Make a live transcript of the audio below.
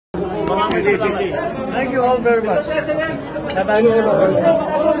Thank you all very much. And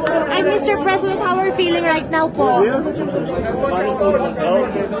Mr. President, how are you feeling right now po?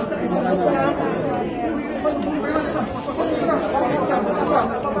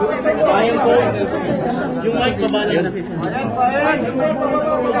 Yung mic pa ba lang?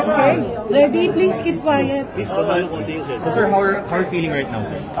 Ready? Please keep quiet. Please pa ba lang konti yung So sir, how are you feeling right now,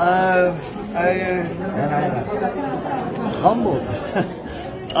 sir? I humbled.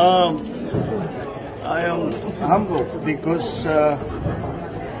 I am humbled because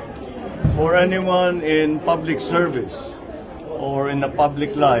for anyone in public service or in a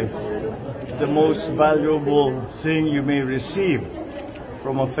public life, the most valuable thing you may receive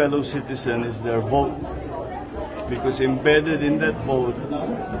from a fellow citizen is their vote. Because embedded in that vote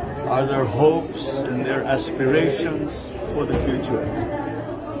are their hopes and their aspirations for the future.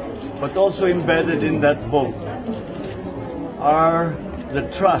 But also embedded in that vote are the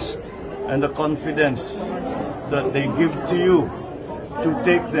trust and the confidence that they give to you to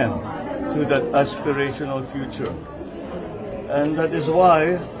take them to that aspirational future. And that is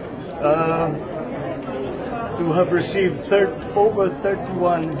why to have received over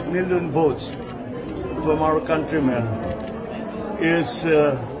 31 million votes from our countrymen is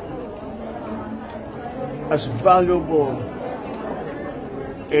as valuable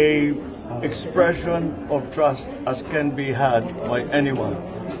a expression of trust as can be had by anyone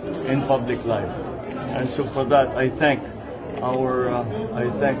in public life. And so for that, I thank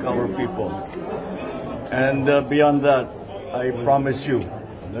our people. And beyond that, I promise you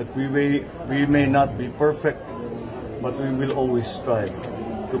that we may not be perfect, but we will always strive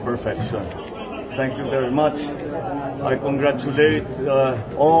to perfection. Thank you very much. I congratulate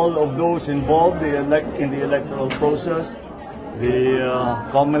all of those involved in the electoral process, the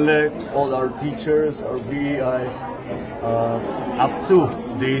COMELEC, all our teachers, our BEIs, up to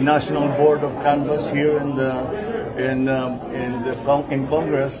the National Board of Canvass here in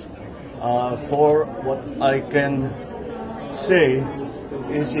Congress, for what I can say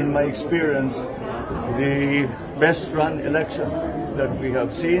is, in my experience, the best run election that we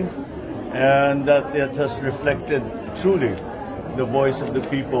have seen, and that it has reflected truly the voice of the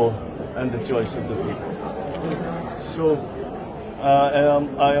people and the choice of the people. So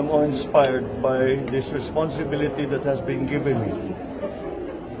I am inspired by this responsibility that has been given me.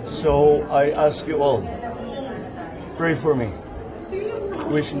 So I ask you all, pray for me,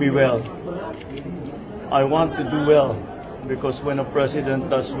 wish me well. I want to do well, because when a president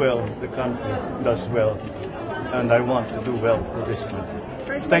does well, the country does well. And I want to do well for this country.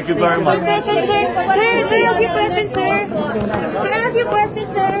 Thank you very much. Sir, I have a few questions, sir. Sir, I have a few questions,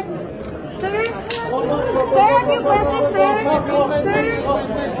 sir. Sir, I have a few questions, sir.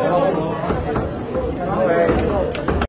 Sir.